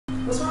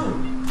What's wrong?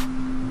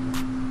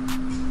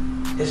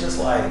 It's just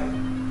like,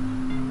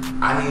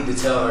 I need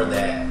to tell her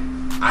that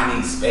I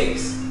need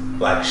space.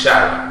 Like,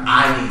 Shira,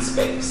 I need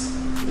space.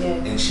 Yeah.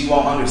 And she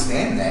won't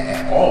understand that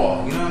at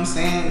all. You know what I'm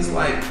saying? It's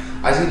like,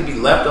 I just need to be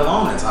left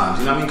alone at times.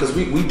 You know what I mean? Because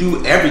we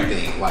do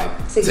everything, like,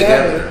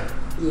 together.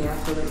 Yeah, I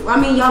feel it. Well, I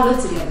mean, y'all live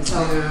together,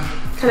 so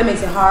kind of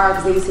makes it hard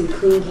because they used to be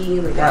clingy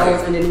and like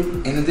always underneath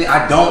you. And the thing,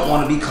 I don't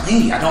want to be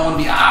clingy. I don't want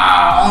to be,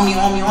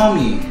 on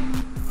me.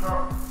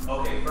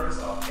 Okay,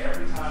 first off,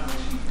 every time when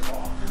she's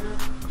off,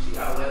 she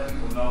gotta let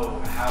people know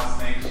how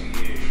stank she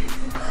is.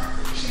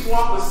 She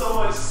walks with so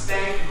much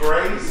stank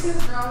grace.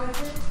 What's wrong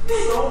with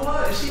it? So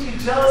much. She be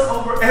jealous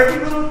over every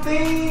little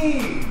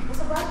thing. What's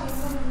the problem?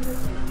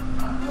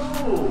 I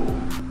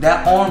know.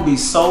 That arm be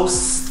so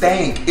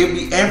stank. It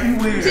be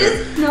everywhere.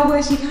 Just no,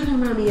 but she kind of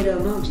remind me of the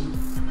emoji.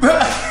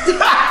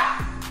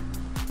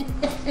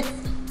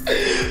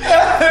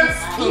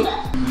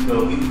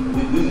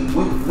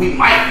 We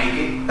might make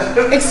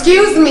it.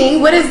 Excuse me,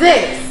 what is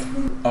this?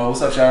 Oh,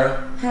 what's up,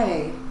 Shira?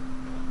 Hey.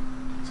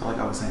 So like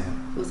I was saying.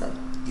 What's up?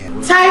 Yeah.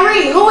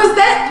 Tyrhee, who is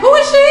that? Who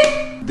is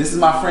she? This is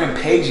my friend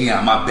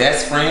Paigion, my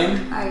best friend.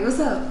 Hi, what's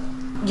up?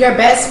 Your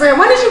best friend?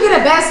 When did you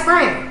get a best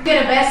friend?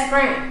 Get a best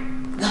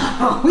friend.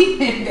 Oh, we've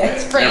been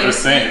best friends.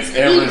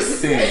 Ever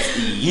since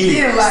years.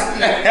 You like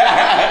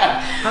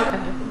that. Okay.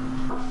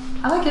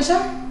 I like your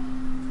shirt.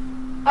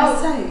 Oh,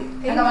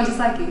 tight. I got one just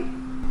like it.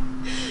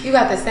 You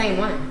got the same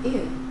one.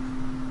 Yeah.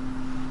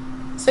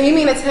 So you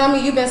mean to tell me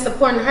you've been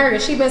supporting her and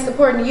she been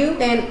supporting you?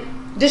 Then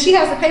does she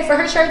have to pay for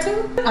her shirt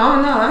too? I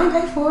don't know. I ain't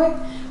pay for it.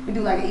 We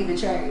do like an even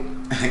trade.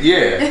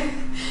 Yeah.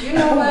 You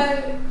know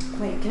what?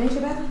 Wait, can I use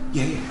your bathroom?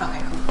 Yeah.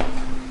 Okay, cool.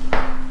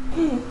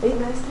 Yeah, big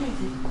nice thing.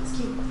 It's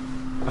cute.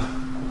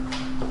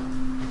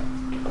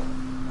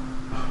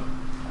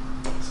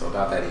 So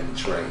about that even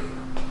trade.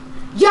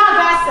 Y'all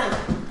got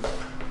something.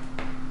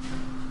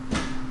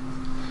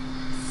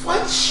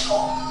 What you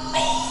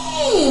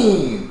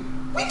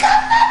mean? We got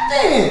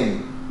nothing.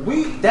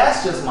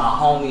 That's just my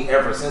homie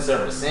ever since.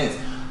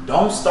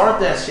 Don't start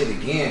that shit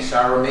again,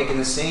 Shira, making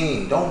a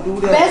scene. Don't do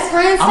that. Best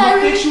friends, I'm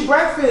gonna Tyrhee? fix you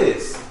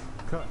breakfast.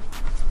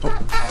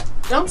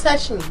 Don't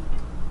touch me.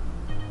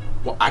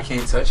 Well, I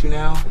can't touch you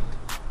now?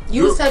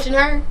 You was touching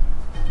her?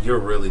 You're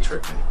really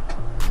tripping.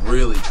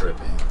 Really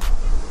tripping.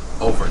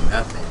 Over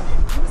nothing.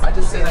 I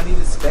just said I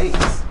needed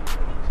space.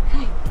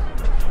 Hey.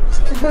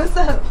 What's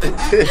up?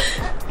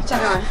 What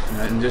y'all doing?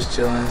 Nothing, just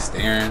chilling,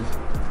 staring.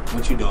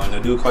 What you doing? No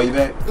dude call you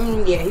back?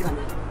 Yeah, he's on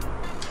it.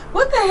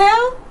 What the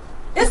hell?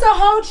 It's a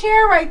whole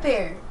chair right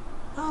there.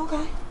 Oh,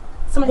 okay.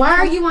 Why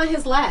are you on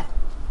his lap?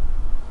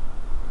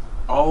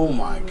 Oh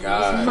my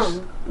gosh.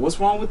 What's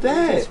wrong with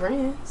that? His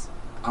friends.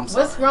 I'm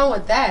sorry. What's wrong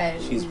with that?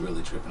 She's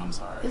really tripping. I'm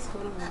sorry. It's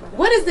cool.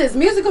 What is this?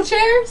 Musical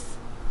chairs?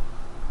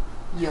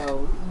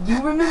 Yo, you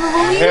remember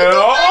when we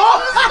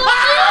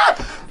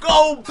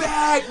Go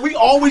back. We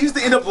always used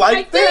to end up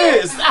like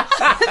this.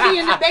 be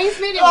in the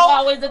basement? It was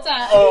always the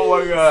time. Oh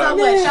my god. So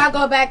what? Y'all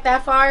go back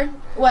that far?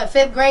 What?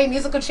 5th grade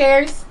musical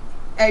chairs?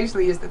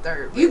 Actually, it's the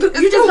 3rd. You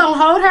just don't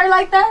hold her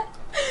like that?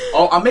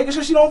 Oh, I'm making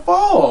sure she don't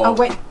fall. Oh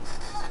wait.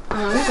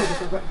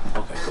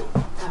 Okay, cool.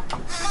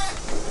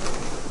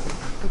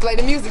 Play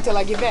the music till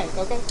I get back,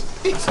 okay?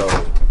 So,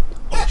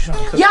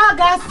 y'all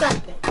got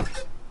something.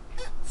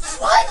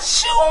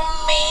 what you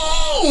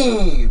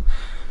mean?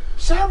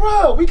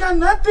 Shira, we got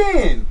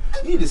nothing.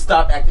 You need to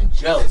stop acting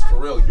jealous, for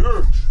real.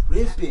 You're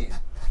tripping.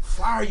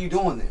 Why are you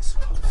doing this?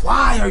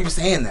 Why are you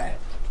saying that?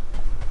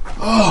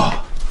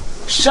 Oh,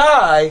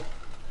 shy.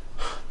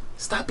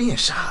 Stop being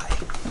shy.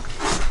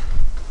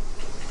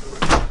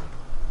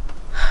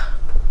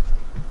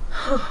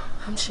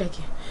 I'm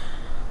shaking.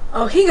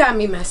 Oh, he got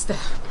me messed up.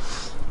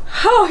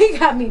 Oh, he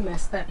got me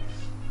messed up.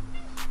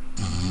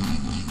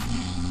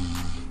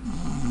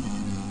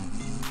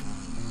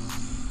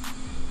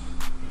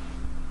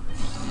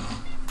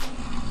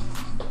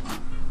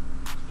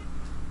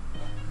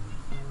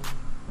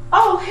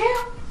 Oh,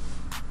 hell.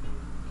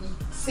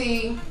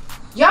 See,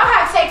 y'all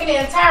have taken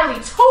it entirely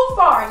too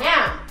far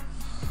now.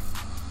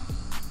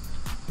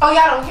 Oh,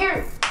 y'all don't hear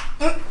it.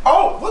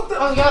 Oh, what the?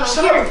 Oh, y'all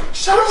don't hear it.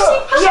 Shut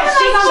up. Yeah,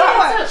 she gonna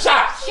hear it too.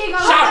 Shut. She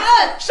gonna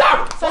hear it.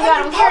 So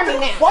y'all don't hear me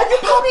now. Why you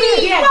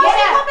popping? Yeah, get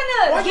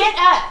up. Get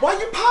up. Why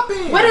you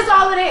popping? What is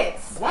all of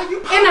this? Why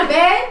you popping? In the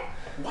bed?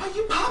 Why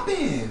you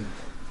popping?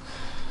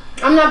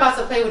 I'm not about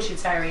to play with you,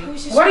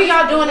 Tyrhee. What are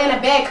y'all doing in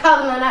the bed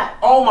cuddling up?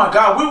 Oh my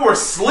god, we were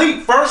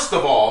asleep first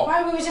of all.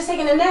 Why we was just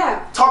taking a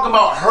nap? Talking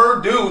about her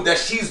dude that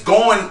she's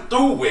going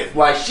through with.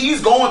 Like,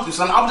 she's going through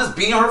something. I'm just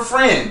being her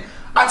friend.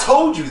 I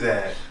told you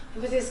that.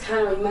 But this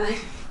kind of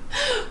reminds.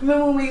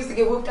 Remember when we used to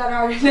get whooped out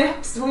our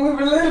naps when we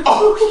were little?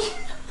 Oh,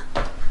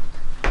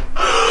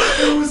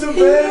 it was the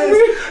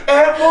best.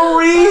 Aunt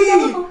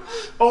Marie.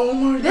 Oh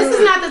my god. This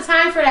is not the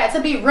time for that,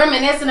 to be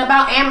reminiscing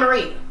about Aunt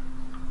Marie.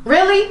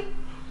 Really?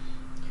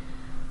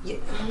 Yeah,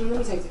 let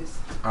me take this.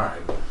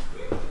 Alright.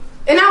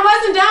 And I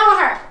wasn't done with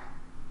her.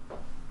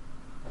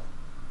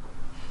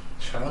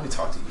 Shira, let me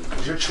talk to you.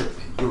 Because you're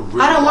tripping. You're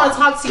really I don't want to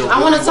wilding. talk to you. You're I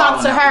want to really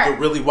talk to wilding. her. You're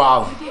really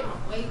wilding.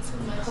 Way too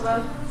much.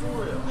 Hello?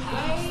 For real.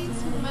 Hey,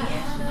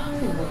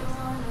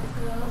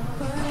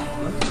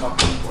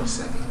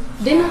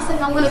 Didn't I say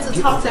I wanted to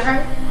talk to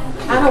her?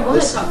 I don't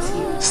want to talk to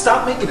you.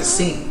 Stop making a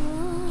scene.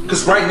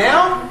 Because right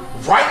now,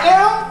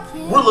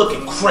 we're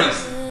looking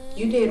crazy.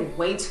 You did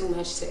way too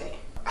much today.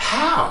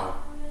 How?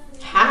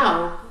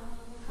 How?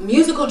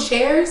 Musical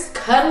chairs,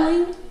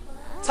 cuddling,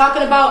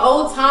 talking about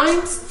old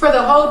times for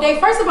the whole day.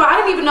 First of all, I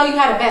didn't even know you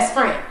had a best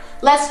friend.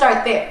 Let's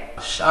start there.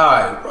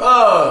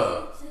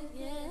 Shira,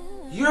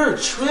 you're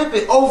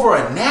tripping over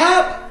a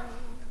nap?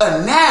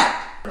 A nap?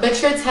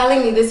 But you're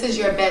telling me this is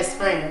your best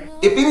friend.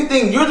 If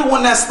anything, you're the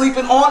one that's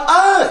sleeping on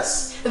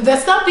us.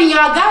 That's something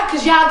y'all got,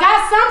 because y'all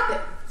got something.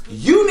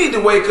 You need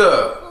to wake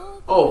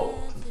up. Oh,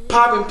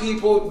 popping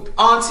people,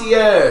 auntie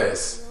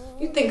ass.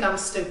 You think I'm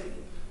stupid.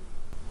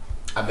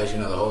 I bet you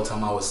know the whole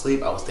time I was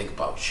asleep, I was thinking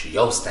about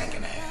your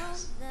stinking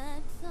ass.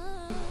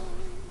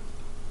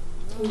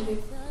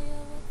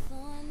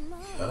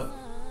 Yup.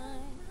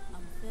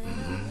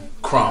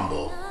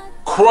 Crumble.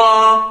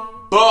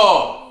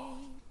 Crumble!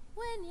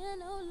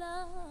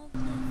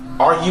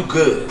 Are you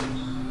good?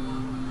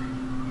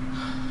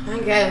 I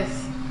guess.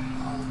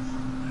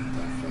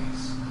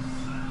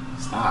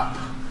 Stop.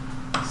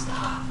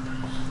 Stop.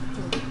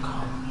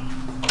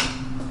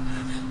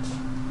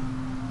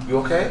 You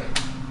okay?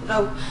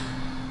 No.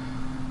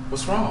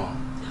 What's wrong?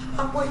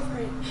 My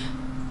boyfriend.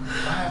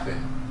 What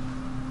happened?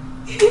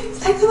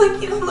 He's acting like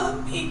he don't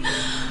love me.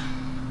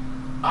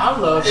 I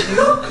love you.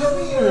 Come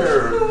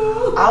here.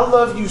 I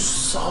love you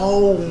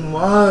so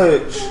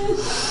much.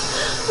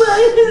 But I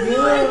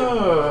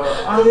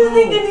just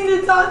think I need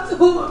to talk to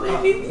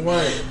him. Maybe.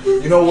 Right.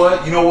 You know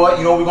what? You know what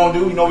we're gonna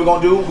do?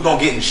 We're gonna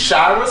get in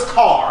Shira's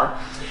car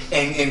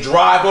and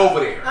drive over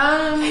there.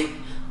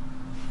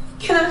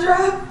 Can I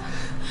drive?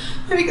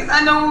 Because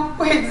I know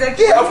where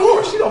exactly. Yeah, of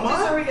course. You don't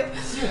mind. Hurry up.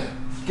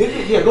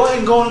 Yeah. Go ahead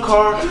and go in the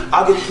car.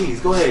 I'll get the keys.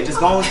 Go ahead. Just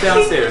go on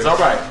downstairs. All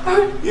right.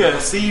 Yeah.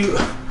 See you.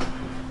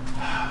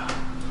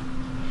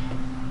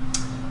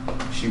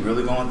 She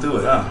really going through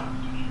it, huh?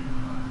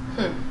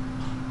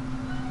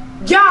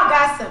 Y'all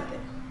got something.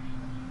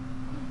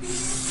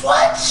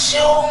 What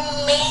you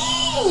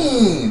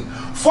mean?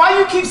 Why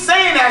you keep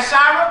saying that,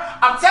 Shira?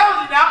 I'm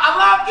telling you now, I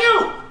love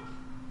you.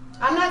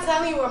 I'm not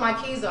telling you where my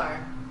keys are.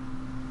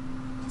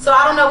 So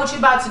I don't know what you're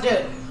about to do.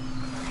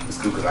 Let's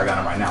do, because I got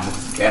them right now. I'm going to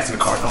put some gas in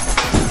the car.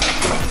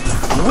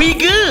 We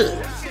good.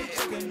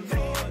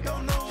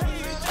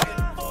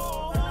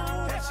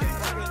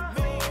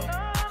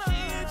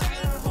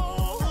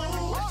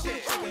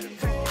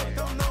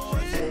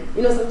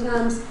 You know,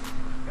 sometimes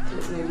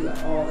it's maybe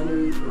like all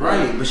underneath.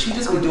 Right, but she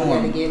just be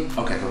doing. Again.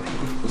 Okay, go.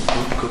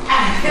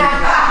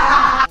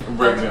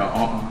 Break me out.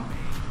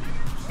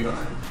 You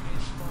alright?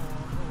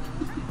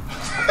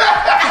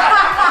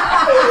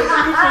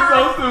 This is so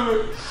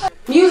stupid.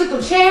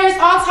 Musical chairs,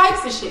 all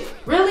types of shit.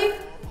 Really?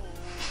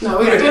 No,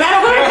 we're gonna do that.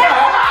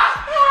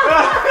 I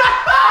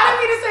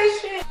didn't mean to say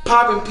shit.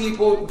 Popping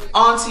people,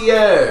 auntie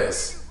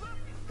ass.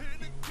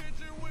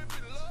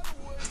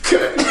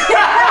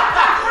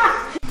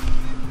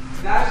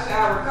 Not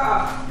shower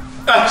car.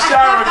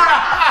 Shira's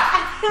car.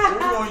 We're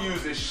gonna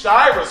use this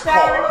Shira's car.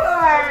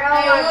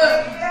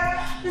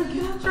 Can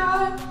I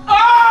drive?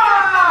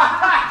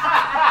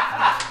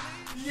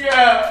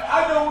 Yeah, I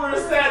know where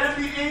it's at.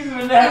 It'd be easy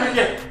to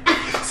navigate.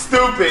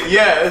 Stupid,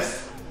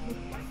 yes.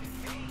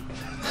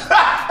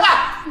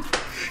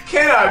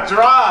 Can I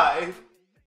drive?